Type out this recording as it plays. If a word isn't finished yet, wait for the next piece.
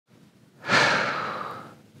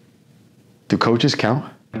Do coaches count?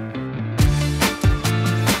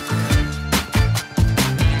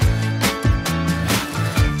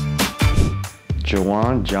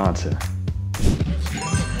 Jawan Johnson.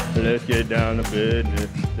 Let's get down to business,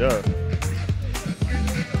 yeah.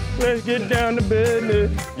 Let's get down to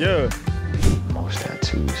business, yeah. Most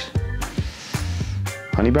tattoos.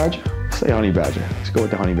 Honey Badger? Say Honey Badger. Let's go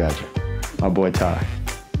with the Honey Badger. My boy Ty.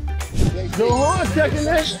 Joe Horn checking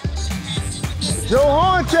this. Joe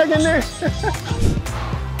Horn checking this.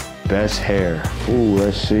 Best hair. Ooh,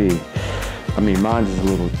 let's see. I mean, mine's is a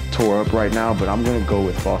little tore up right now, but I'm gonna go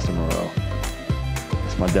with Foster Moreau.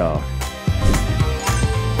 That's my dog.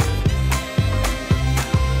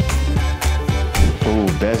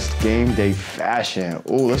 Ooh, best game day fashion.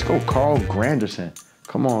 Ooh, let's go Carl Granderson.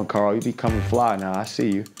 Come on, Carl, you be coming fly now, I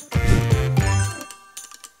see you.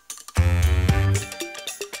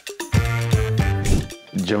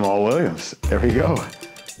 Jamal Williams, there we go.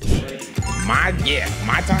 My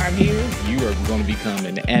time here, you are gonna become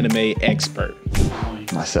an anime expert.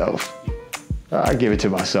 Myself. I give it to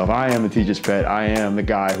myself. I am the teacher's pet. I am the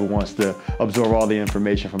guy who wants to absorb all the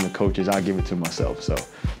information from the coaches. I give it to myself, so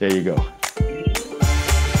there you go.